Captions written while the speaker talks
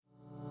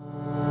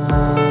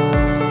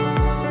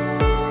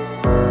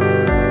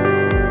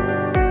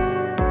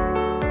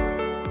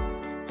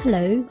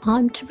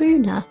I'm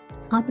Taruna.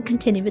 I'm a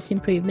continuous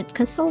improvement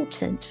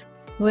consultant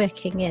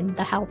working in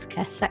the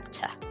healthcare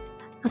sector.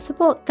 I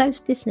support those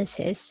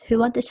businesses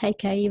who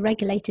undertake a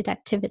regulated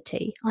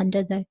activity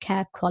under the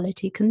Care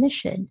Quality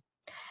Commission.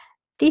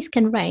 These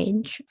can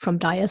range from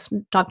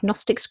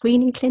diagnostic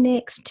screening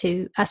clinics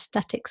to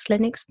aesthetics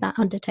clinics that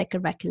undertake a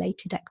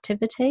regulated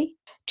activity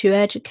to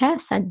urgent care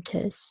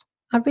centres.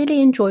 I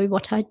really enjoy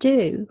what I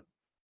do,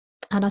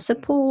 and I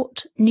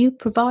support new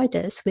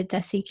providers with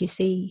their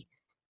CQC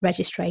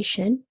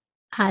registration,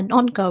 and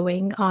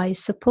ongoing I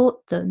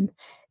support them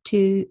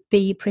to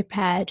be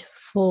prepared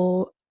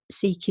for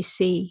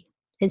CQC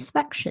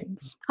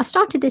inspections. I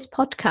started this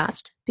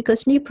podcast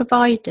because new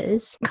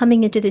providers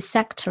coming into this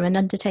sector and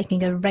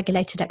undertaking a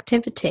regulated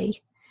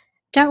activity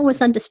don't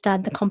always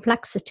understand the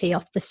complexity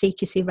of the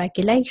CQC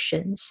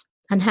regulations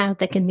and how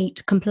they can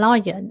meet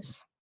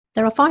compliance.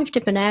 There are 5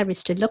 different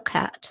areas to look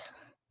at,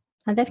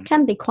 and they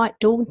can be quite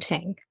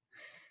daunting.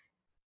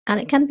 And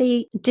it can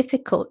be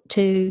difficult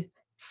to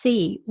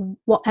see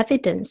what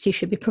evidence you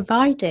should be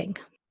providing.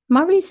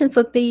 My reason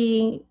for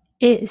being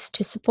is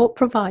to support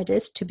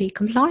providers to be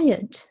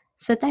compliant,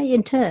 so they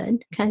in turn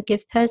can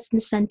give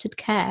person-centered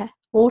care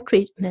or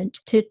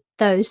treatment to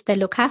those they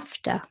look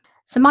after.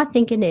 So my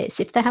thinking is,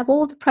 if they have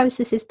all the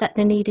processes that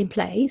they need in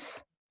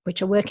place,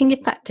 which are working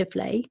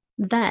effectively,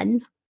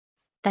 then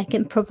they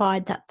can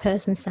provide that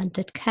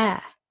person-centered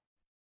care.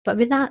 But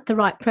without the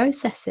right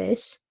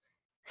processes,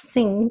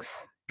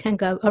 things can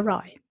go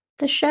awry.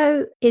 The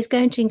show is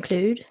going to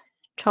include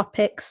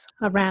topics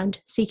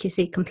around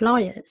CQC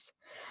compliance,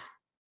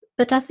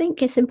 but I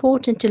think it's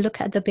important to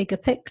look at the bigger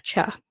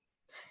picture.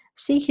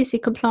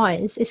 CQC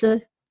compliance is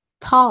a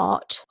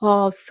part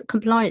of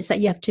compliance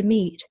that you have to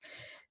meet,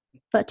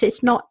 but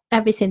it's not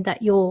everything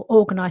that your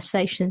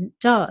organisation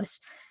does.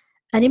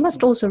 And you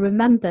must also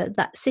remember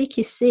that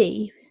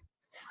CQC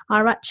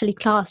are actually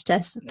classed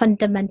as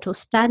fundamental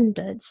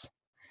standards.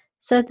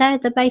 So they're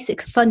the basic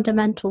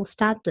fundamental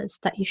standards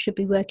that you should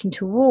be working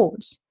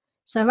towards.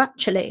 So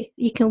actually,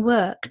 you can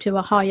work to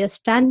a higher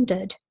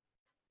standard.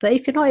 But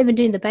if you're not even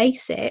doing the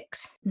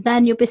basics,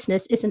 then your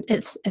business isn't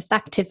as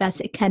effective as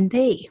it can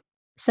be.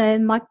 So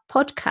my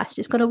podcast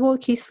is going to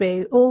walk you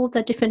through all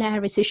the different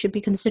areas you should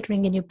be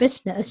considering in your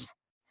business,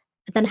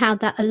 and then how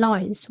that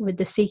aligns with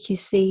the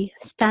CQC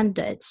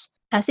standards.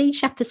 As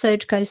each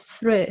episode goes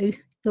through,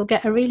 you'll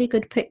get a really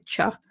good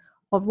picture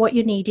of what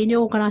you need in your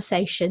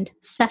organisation,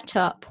 set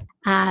up,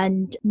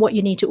 and what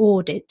you need to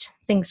audit,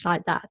 things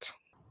like that.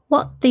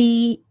 What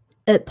the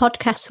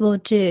podcast will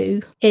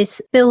do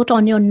is build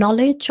on your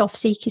knowledge of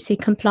CQC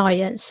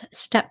compliance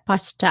step by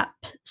step,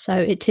 so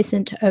it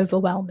isn't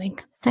overwhelming.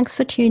 Thanks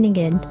for tuning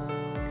in.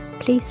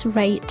 Please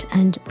rate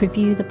and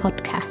review the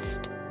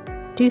podcast.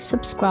 Do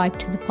subscribe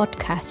to the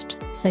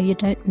podcast so you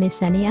don't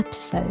miss any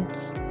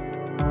episodes.